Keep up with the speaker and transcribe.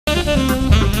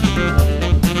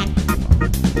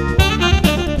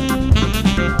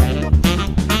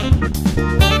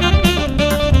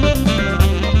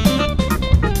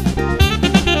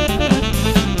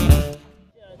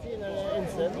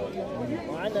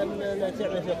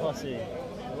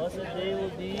they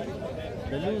will be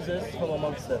the losers from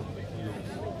amongst them.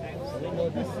 So we know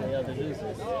this, they are the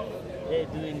losers. They're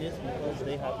doing this because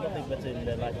they have nothing better in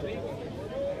their life to do.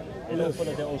 They don't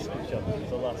follow their own scripture,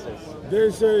 so Allah says.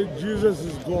 They say Jesus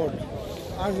is God.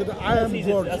 I said, I am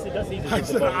God. That's easy I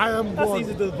said, I am God. That's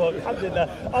easy to debug. Alhamdulillah.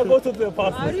 I'll go to the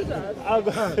pastor.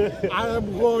 I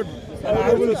am God.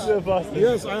 I will say,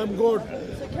 yes, I am God.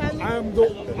 So can you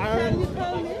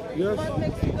tell me what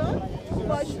makes you God?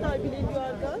 Why should I believe you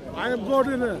are God? I am God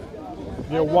in it.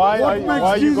 Yeah, why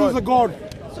makes Jesus a God?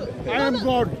 I am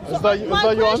God. So is that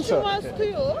your answer? My question was to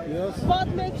you, yes. What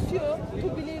makes you to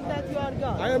believe that you are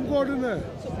God? I am God in it.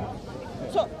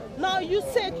 So now you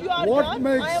said you are What God.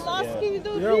 makes, I am asking you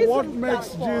the reason. what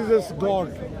makes Jesus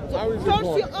God? How is he First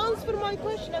God? you answer my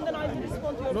question and then I will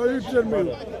respond to your No, you tell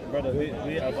me. Brother,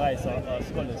 we advise our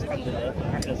scholars,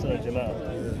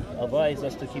 advise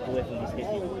us to keep away from these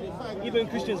people. Even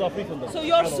Christians are free from them. So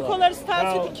your scholars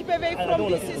tell you to keep away from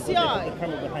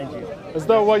DCCI? Is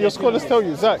that what your scholars tell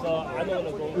you, Zach?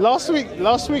 Last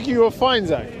week you were fine,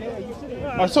 Zach.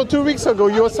 I saw 2 weeks ago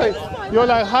you were saying, you're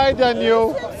like, hi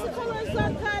Daniel.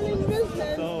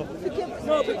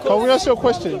 Can we ask you a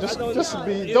question?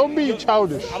 Don't be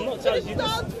childish. I'm not childish.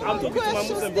 I'm talking to my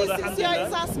Muslim brother.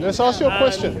 Let's ask you a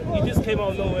question. You just came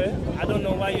out of nowhere. I don't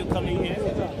know why you're coming here.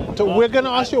 So we're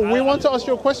gonna ask you. We want to ask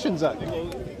you a question, Zach,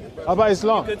 about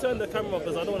Islam. You can turn the camera off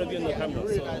because I don't want to be on the camera.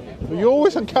 So. You're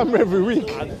always on camera every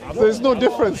week. There's no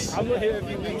difference. I'm not here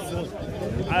every week. So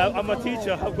I'm a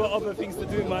teacher. I've got other things to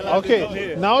do in my life.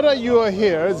 Okay. Now that you are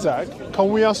here, Zach, can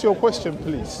we ask you a question,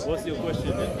 please? What's your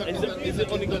question? Is it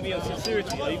only going to be on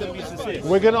sincerity? Are you going to be sincere?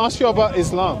 We're going to ask you about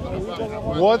Islam.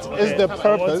 What is the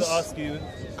purpose? I want to ask you.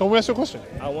 Can we ask you a question?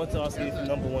 I want to ask you if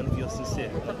number one, if you're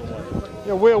sincere. Number one.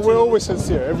 Yeah, we're always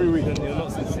sincere every week. You're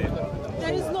not sincere.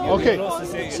 There is no okay.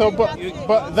 So, but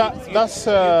that's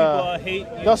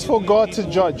for God to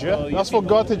judge. Yeah, that's for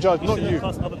God to judge, not you.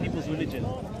 Other people's religion.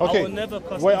 Okay,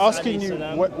 we're asking you.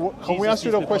 Can we ask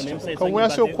you a question? Can we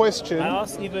ask you a question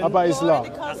about Islam?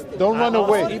 Don't run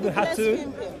away. Even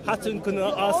Hatun couldn't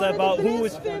answer about who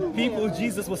was people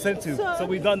Jesus was sent to. So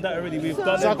we've done that already. We've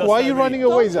done. Zach, why are you running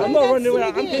away, Zach? I'm not running away.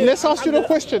 I'm here. Let's ask you the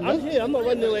question. I'm here. I'm not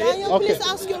running away. Daniel, please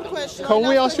ask your question. Can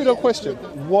we ask you the question?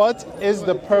 What is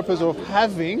the purpose of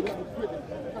having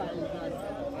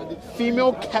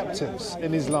female captives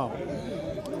in Islam?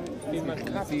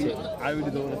 See, I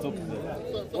really don't want to talk to them.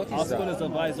 Our scholars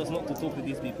advise us not to talk to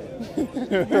these people.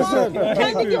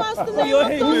 Can you give us the name of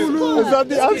those Is that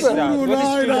the answer? I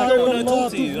don't want to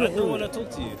talk to you. I don't want to talk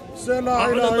to you.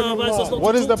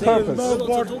 What is the purpose?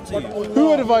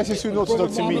 Who advises you not to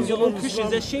talk to me? Your own Christians,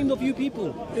 they're ashamed of you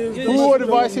people. Who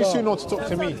advises you not to talk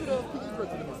to me?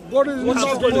 What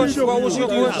was your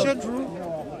question?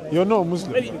 You're not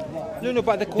Muslim. No,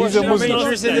 but the question Muslim.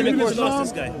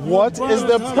 What is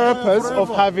the purpose of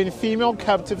having female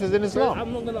captives in Islam?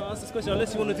 I'm not going to ask this question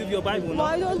unless you want to do your Bible.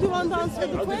 Why don't you want to answer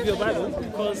the I'll question? do your Bible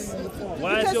because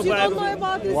why is your you Bible? don't know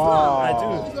about Islam. Wow. I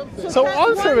do. So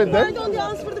answer it then. Why don't you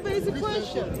answer the basic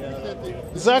question?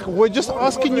 Zach, we're just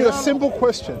asking you a simple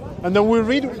question, and then we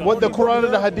read what the Quran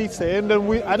and the Hadith say, and then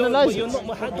we analyze You're it. not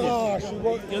muhaddith.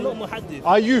 You're not muhaddith.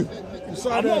 Are you?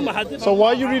 I'm not muhaddith. So why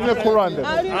are you reading the Quran then?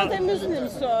 Are you not a Muslim,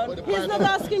 sir? He's not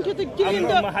asking you to give him I'm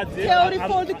the not muhaddith. theory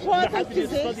for the quantum Muhaddith is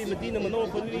physics. studying Medina Manawar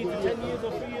for nearly 10 years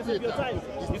or 3 years of your time.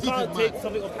 You can't take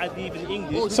something of hadith in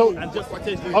English and just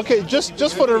pretend you... Okay,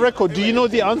 just for the record, do you know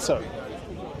the answer?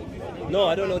 No,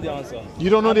 I don't know the answer. You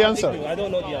don't know the answer? I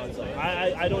don't know the answer.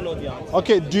 I don't know the answer.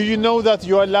 Okay, do you know that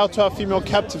you're allowed to have female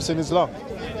captives in Islam?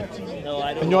 No,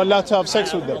 I don't. And you're allowed to have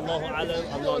sex with them?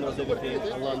 Allah knows everything.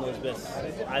 Allah knows best.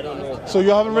 I don't know. So you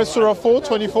haven't read Surah 4,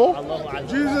 24?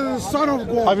 Jesus is the Son of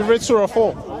God. Have you read Surah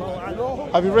 4?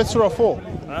 Have you read Surah 4?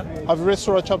 Huh? Have you read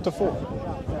Surah chapter 4?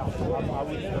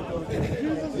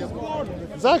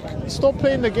 Zach, stop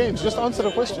playing the games. Just answer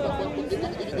the question.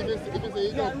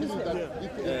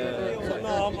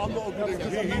 I'm not a good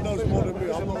example. He knows more than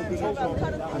me. I'm not a good example.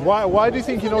 Why do you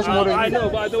think he knows more than you? I know,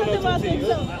 but I don't know to talk to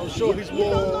you. I'm sure he's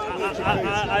more...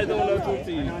 I don't know to talk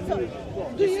to you.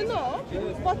 Do you know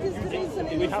what is the reason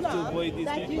in We have to Islam avoid these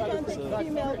that you people, can take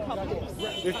female captives?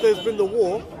 If there's been the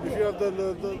war, if you have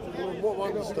what I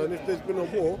understand, if there's been a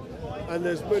war and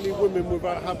there's many women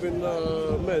without having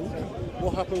men,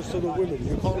 what happens to the women?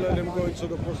 You can't let them go into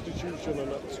the prostitution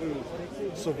and that to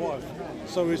survive.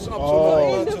 So it's up to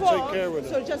them to take care of them.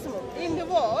 So just a moment. In the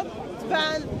war,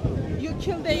 when you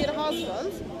kill their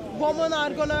husbands, women are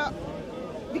gonna,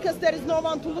 because there is no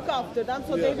one to look after them,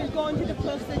 so they will go into the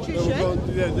prostitution.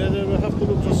 They will have to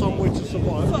look for some way to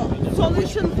survive. So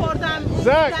solution for them is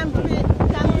Zach. them to be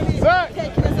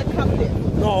taken as a captive.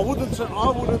 No, No, I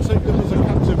wouldn't take them as a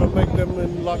captive and make them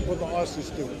in like what the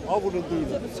ISIS do. I wouldn't do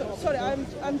that. Sorry,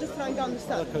 I'm just trying to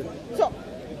understand. Okay. So,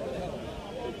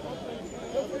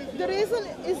 the reason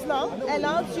Islam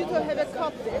allows you to have a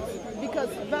captive, because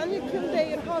when you kill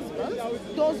their husbands,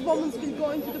 those women will go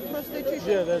into the prostitution.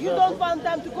 Yeah, you don't want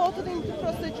them to go into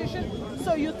prostitution,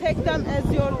 so you take them as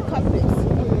your captives.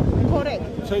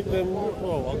 Correct. Take them,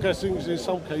 well, I guess in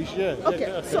some case, yeah.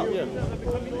 Okay, so yeah.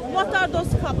 what are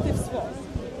those captives for?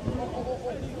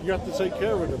 You have to take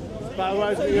care of them.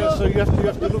 So you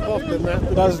have to look after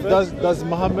them. Does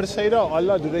Muhammad say that?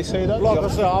 Allah, do they say that? Like I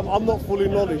said, I'm not fully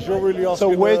knowledge. You're really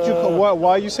asking. So why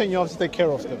are you saying you have to take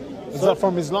care of them? Is that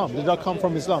from Islam? Did that come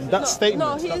from Islam? That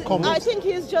statement, that comment? I think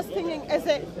he's just thinking as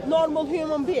a normal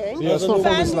human being. Yeah, it's not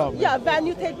from Islam. Yeah, when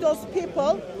you take those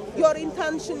people, your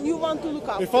intention, you want to look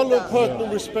after If I look them. personal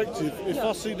perspective, if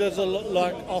I see there's a lot,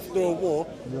 like after a war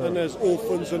and there's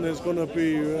orphans and there's going to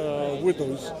be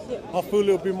widows, I feel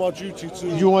it'll be my duty to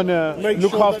You want to make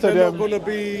look sure after that they're them. not going to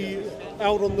be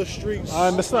out on the streets. I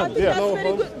understand. I think Yeah. that's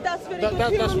very good. That's very good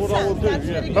that's human what I would sense. do, That's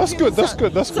yeah. very good That's human good, that's sense.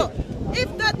 good, that's So,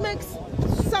 if that makes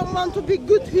someone to be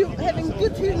good, having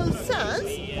good human sense,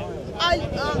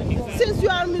 since you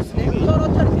are Muslim, your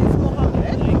authority is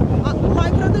Muhammad. My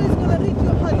brother is going to read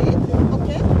your hadith,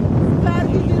 okay? Where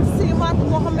you will see what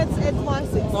Muhammad's advice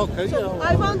is. Okay, so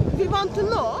yeah. we want to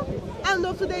know. End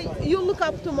of the day, you look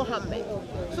up to Muhammad.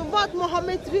 So what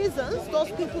Muhammad reasons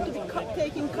those people to be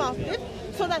taken captive,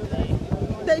 so that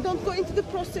they don't go into the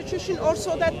prostitution, or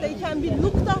so that they can be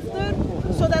looked after,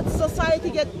 so that society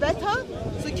get better.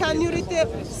 So can you read the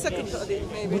second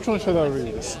hadith, maybe? Which one should I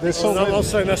read? There's so I'm many. not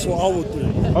saying that's what I would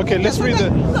do. Okay, let's read the.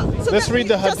 Let's read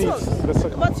the just hadith. one. The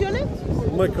second. What's your name?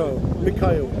 Mikhail.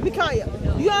 Mikael.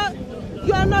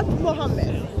 You are not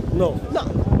Muhammad. No. No,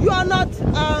 you are not.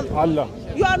 Allah.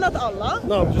 You are not Allah.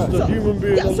 No, I'm just a human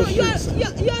being Yeah, on so the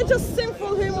streets. you are just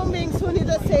sinful human beings who need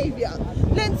a savior.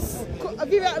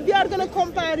 We are gonna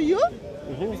compare you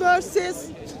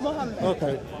versus Muhammad.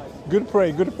 Okay. Good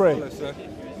pray, good pray.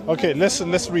 Okay, let's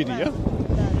read it, yeah?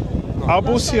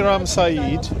 Abu Siram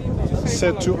Saeed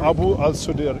said to Abu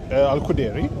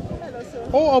al-Quderi,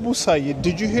 "Oh Abu Saeed,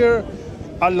 did you hear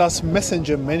Allah's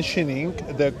messenger mentioning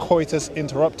the coitus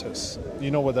interruptus?" You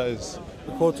know what that is?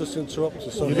 The coitus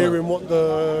interruptus. So hearing what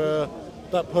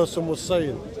that person was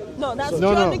saying. No, that's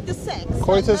No, no. joining the sex.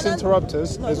 Coitus And then-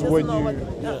 interruptus No, is he doesn't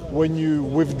know when you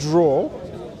withdraw.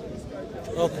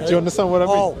 Okay. Do you understand what I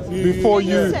mean? Oh, before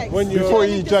you sex. before you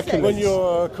Joining the sex. ejaculate. When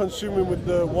you're consuming with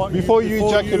the what? Before you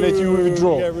ejaculate, you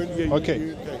withdraw. Yeah,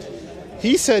 Okay.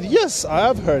 He said, "Yes, I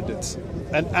have heard it,"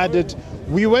 and added,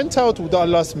 "We went out with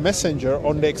Allah's messenger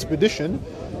on the expedition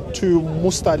to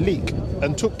Mustalik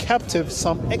and took captive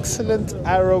some excellent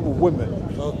Arab women."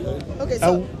 Okay,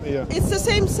 so yeah. it's the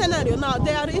same scenario. Now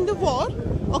they are in the war.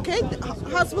 Okay, the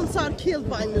husbands are killed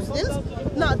by Muslims.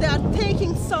 Now they are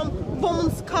taking some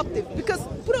women captive, because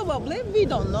probably we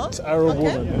don't know. It's Arab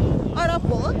woman, Arab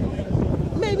woman.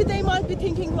 Maybe they might be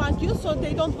thinking like you, so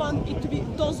they don't want it to be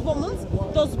those women,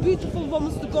 those beautiful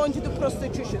women, to go into the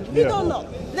prostitution. We Yeah. don't know.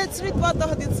 Let's read what the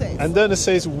hadith says. And then it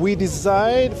says, "We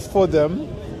desired for them,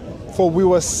 for we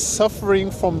were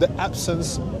suffering from the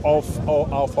absence of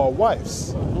our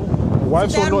wives.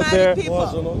 Wives They were are not there. married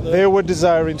people. They were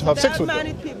desiring to have They sex are with them."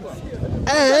 married people. And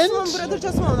Just one, brother,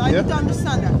 just one. I Yeah. need to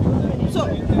understand that. So,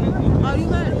 are you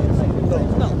married?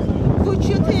 No. Would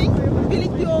you think, will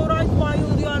it be alright while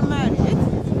you are married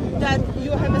that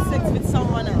you have a sex with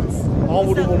someone else? I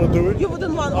wouldn't want to do it. You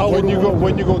wouldn't want. I when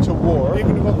you go to war,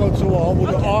 Even if I go to war,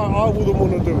 I wouldn't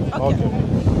want to do it. Okay.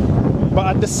 but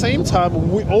at the same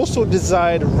time, we also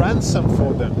desired ransom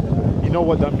for them. You know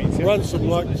what that means? Yeah? Ransom,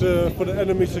 like for the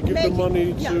enemies to give them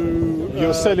money Yeah. to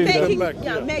You're selling them Making,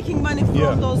 back. making money from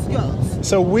Yeah. those girls.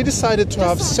 So we decided to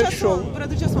have Just sexual. one,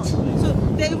 brother, just one. So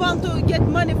they want to get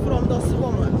money from those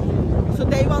women. So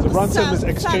they want The to ransom sell, is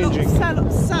exchanging.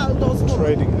 sell those women.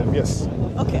 Trading them, yes.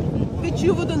 Okay, which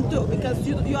you wouldn't do because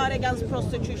you are against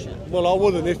prostitution. Well, I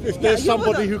wouldn't. If there's you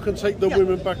somebody wouldn't. who can take the Yeah.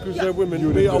 women back as Yeah. their women,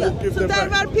 I would give So them there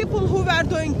back. were people who were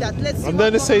doing that. Let's see And what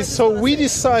then it says, Muhammad "So is gonna we say.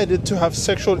 decided to have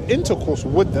sexual intercourse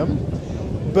with them,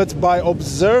 but by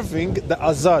observing the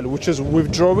azal, which is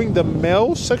withdrawing the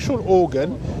male sexual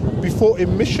organ before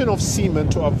emission of semen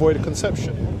to avoid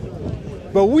conception.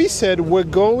 But we said we're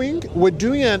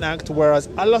doing an act whereas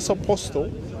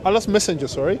Allah's messenger,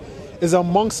 is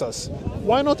amongst us.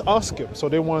 Why not ask him?" So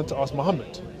they wanted to ask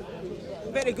Muhammad.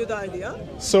 Very good idea.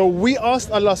 So we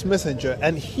asked Allah's messenger,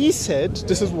 and he said,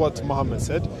 this is what Muhammad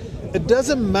said, "It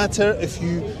doesn't matter if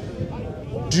you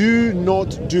do not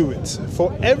do it.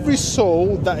 For every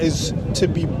soul that is to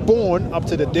be born up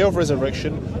to the day of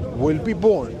resurrection will be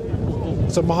born."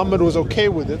 So Muhammad was okay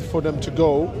with it for them to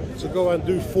go and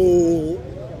do full,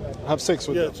 have sex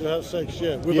with them. to have sex,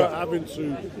 without having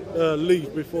to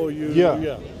leave before you.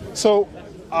 Yeah. So,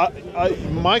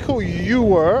 Michael, you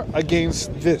were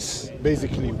against this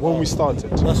basically when we started.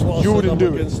 That's what I you said, wouldn't I'm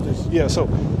do against it. this. Yeah. So,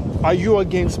 are you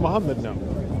against Muhammad now?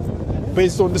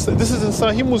 Based on this, this is in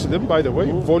Sahih Muslim, by the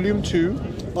way, volume 2,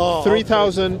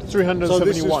 3,371. So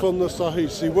this is from the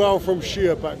Sahih. See, well, I'm from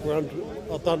Shia background.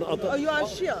 I've done. Oh, you are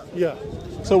Shia? Yeah.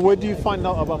 So where do you find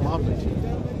out about Muhammad?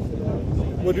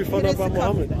 Where do you find out about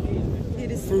Muhammad?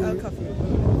 It is Through-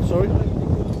 Al-Kafir. Sorry.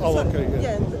 Oh, okay,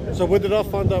 yeah. So where did I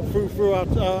find out through our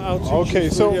teachers? Okay,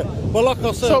 so- but like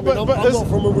I said, I'm not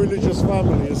from a religious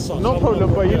family as such. No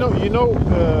problem, but you know,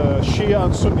 Shia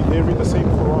and Sunni, they read the same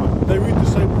Quran. They read the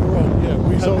same Quran. Yeah.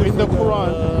 We So have in the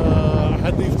different,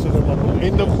 hadith to them. I believe.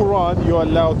 In the Quran, you're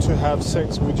allowed to have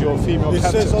sex with your female It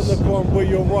captives. says on the Quran where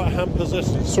your right hand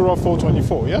possesses. Surah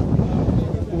 424, yeah?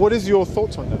 What is your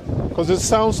thoughts on that? Because it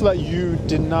sounds like you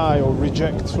deny or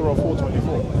reject Surah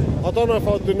 424. I don't know if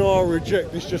I deny or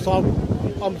reject. It's just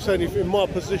I'm saying if in my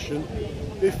position,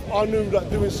 if I knew that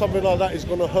doing something like that is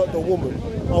going to hurt the woman,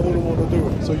 I wouldn't want to do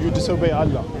it. So you disobey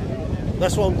Allah.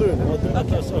 That's what I'm doing.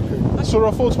 That's okay.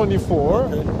 Surah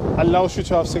 424 allows you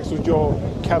to have sex with your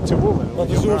captive woman. But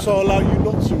does also allow you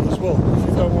not to as well if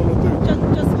you don't want to do it.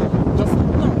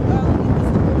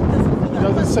 It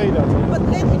doesn't say that. But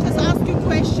let me just ask you a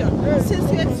question.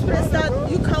 Since you expressed that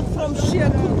you come from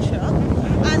Shia culture,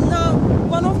 and now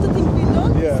one of the things we know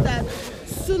is that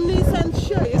Sunnis and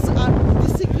Shias are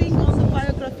disagreeing on the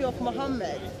biography of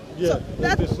Muhammad. Yeah, So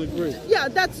they disagree. Yeah,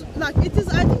 that's like it is.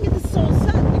 I think it is so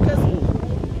sad because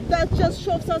that just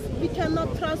shows us we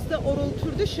cannot trust the oral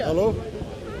tradition. Hello?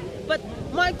 But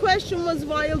my question was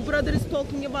while brother is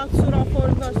talking about Surah 4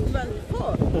 verse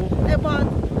 24 about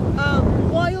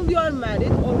while you are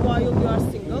married or while you are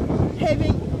single,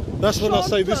 having. That's when I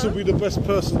say this would be the best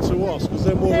person to ask because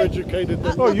they're more educated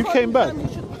than Oh, you came back.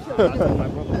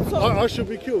 I should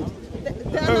be killed.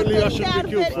 Apparently, I should be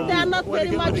killed. They are not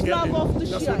very much love of the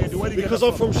Shias. Because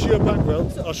I'm from Shia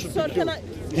background, I should Sir, be can killed.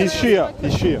 He's Shia.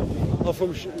 He's Shia. I'm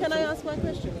from Shia. I ask my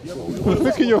question?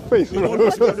 Look at your face, bro.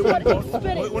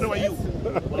 What about you?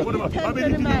 How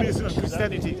many people listen to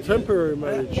Christianity? Temporary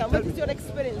marriage. Yeah, what is your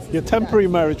experience? Your temporary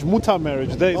marriage, muta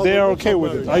marriage, they are okay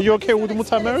with it. Are you okay with the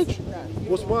muta marriage?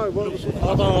 What's my? I've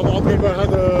never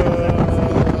had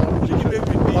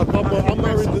I'm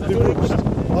married and divorced.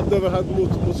 I've never had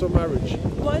muta marriage.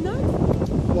 Why not?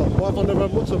 Why have I never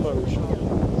had muta marriage?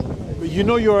 But you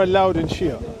know you're allowed in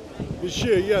Shia. In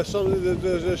Shia, yeah, some of the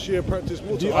Shia practice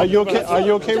muta. Are you okay? Are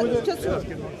you okay with it? Just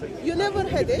you never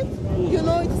had it. You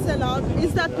know it's allowed.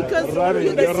 Is that because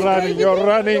You're running. You're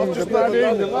running. I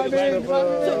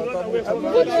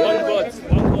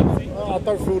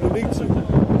don't feel the need to.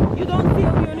 You don't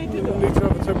feel you need to I do. need to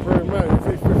have a temporary marriage.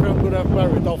 If I'm going to have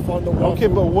married, I'll find a wife. Okay,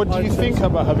 but what do you think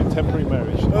about having temporary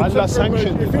marriage? Allah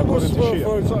sanctioned it if it was, according to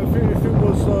for Shia. example, if it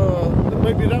was,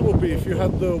 maybe that would be if you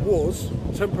had the wars,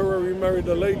 temporary married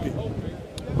a lady.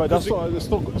 But that's not. It's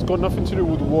got nothing to do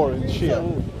with war in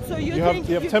Shia. So you have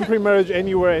temporary marriage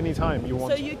anywhere, anytime you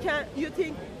want. So you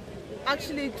think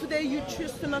actually today you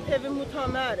choose to not have a muta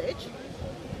marriage,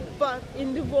 but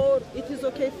in the war it is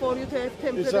okay for you to have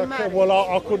temporary marriage. Well,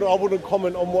 I wouldn't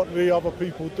comment on what the other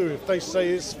people do. If they say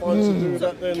it's fine to do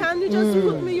that, then Can you just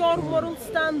put me your moral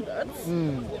standards?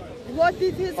 What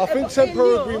it is? I think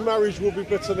temporary marriage will be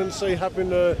better than say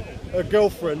having a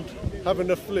girlfriend, having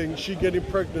a fling, she getting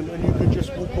pregnant, and you could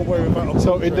just walk away without a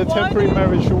So in the temporary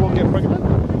marriage, you won't get pregnant.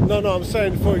 No, I'm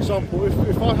saying, for example,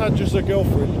 if I had just a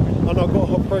girlfriend and I got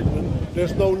her pregnant,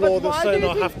 there's no law that's saying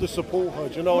I have to support her.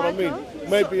 Do you know what I mean?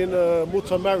 Maybe in a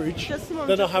muta marriage,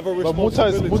 then I have a But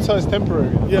responsibility. muta is temporary.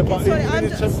 Yeah, but Sorry, even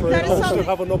in temporary, there is I still something-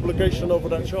 have an obligation over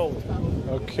that child.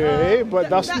 Okay, but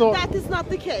that's not. That is not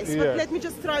the case. Yeah. But let me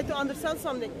just try to understand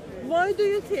something. Why do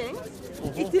you think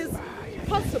it is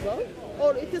possible,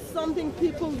 or it is something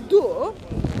people do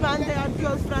when they are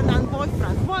girlfriend and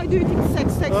boyfriend? Why do you think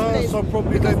sex plays? So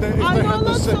probably Because if they I have know the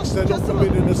lots sex, of- they're not just a moment.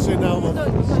 committing a sin out of No,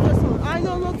 it. just a moment. I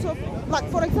know lots of, like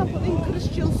for example, in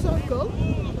Christian circle,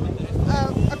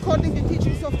 according to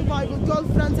teachings of the Bible,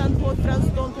 girlfriends and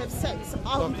boyfriends don't have sex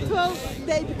until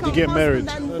they become get husband married.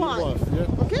 and And wife. wife,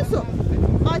 yeah. Okay, so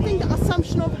I think the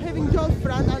assumption of having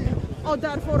girlfriend and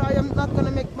therefore I am not going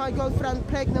to make my girlfriend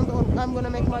pregnant or I'm going to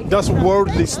make my That's girlfriend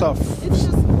worldly pregnant. stuff. It's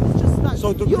just like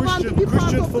So the you want to be part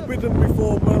Christian of the- forbidden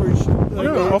before marriage.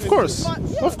 Yeah, of course,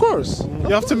 of course.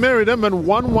 You have to marry them and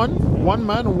one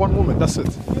man and one woman. That's it.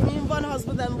 You mean one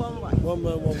husband and one wife. One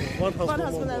man, one woman. One One husband,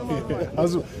 husband and one wife.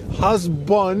 one wife.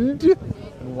 Husband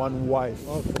and one wife.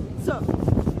 So,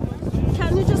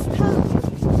 can you just tell me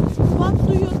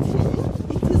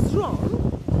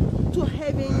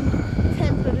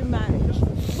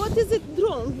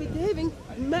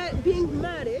being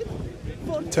married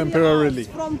for 3 Temporarily. hours,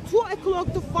 from 2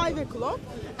 o'clock to 5 o'clock,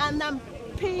 and then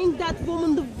paying that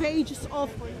woman the wages of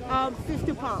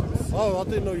 £50. Oh, I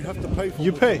didn't know you have to pay for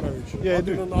You pay. marriage. Yeah, I you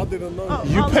do. didn't know. Oh.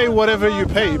 You pay whatever you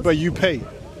Allah pay, tells- but you pay.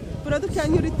 Brother,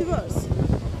 can you read the verse?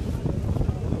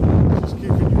 Just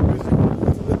keeping you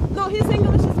busy. No, his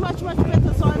English is much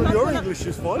better, so I'm Well, not your gonna... English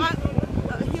is fine.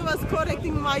 He was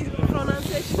correcting my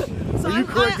pronunciation. So You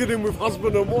corrected him with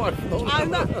husband and wife.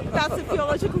 I'm not, that's a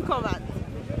theological comment.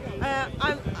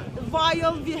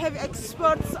 While we have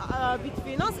experts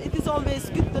between us, it is always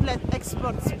good to let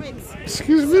experts speak.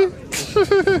 Excuse me?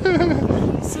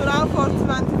 Surah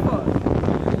 424.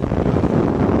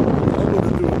 I'm going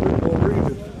to do a bit more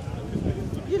reading.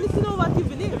 You need to know what you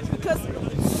believe, because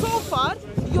so far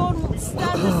your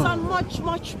standards are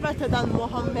much better than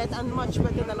Muhammad and much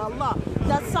better than Allah.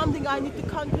 That's something I need to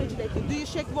congratulate you. Do you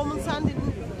shake woman's hand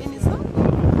in Islam?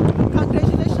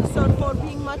 Congratulations, sir, for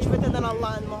being much better than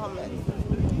Allah and Muhammad.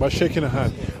 By shaking a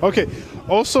hand. Okay.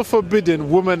 Also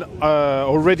forbidden women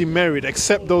already married,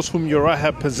 except those whom your right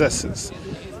hand possesses.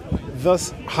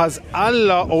 Thus has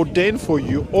Allah ordained for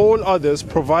you all others,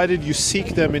 provided you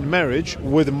seek them in marriage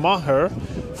with mahr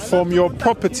from your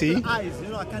property,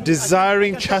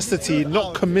 desiring chastity,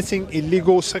 not committing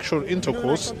illegal sexual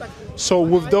intercourse. So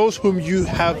with those whom you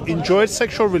have enjoyed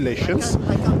sexual relations,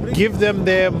 give them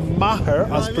their mahr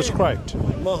as prescribed.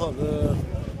 Mahar,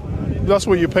 That's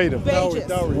what you pay them. Wages.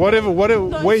 dowry. Whatever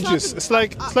No, it's wages. not- It's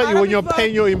like when Arabic you're word-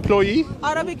 paying your employee.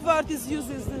 Arabic word is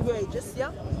used as the wages, yeah?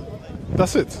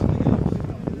 That's it.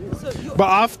 So you, But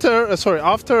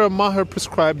after a mahr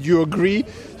prescribed, you agree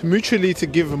mutually to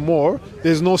give more.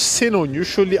 There's no sin on you.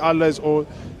 Surely Allah is all,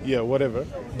 yeah, whatever.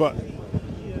 But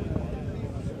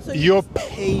so you're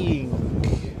paying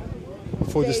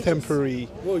for this Wages. temporary.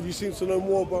 Well, you seem to know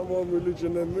more about one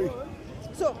religion than me.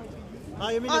 So, Ah,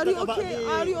 you mean are you about okay? the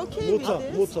Are you okay with Muta,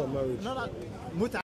 this? muta marriage. muta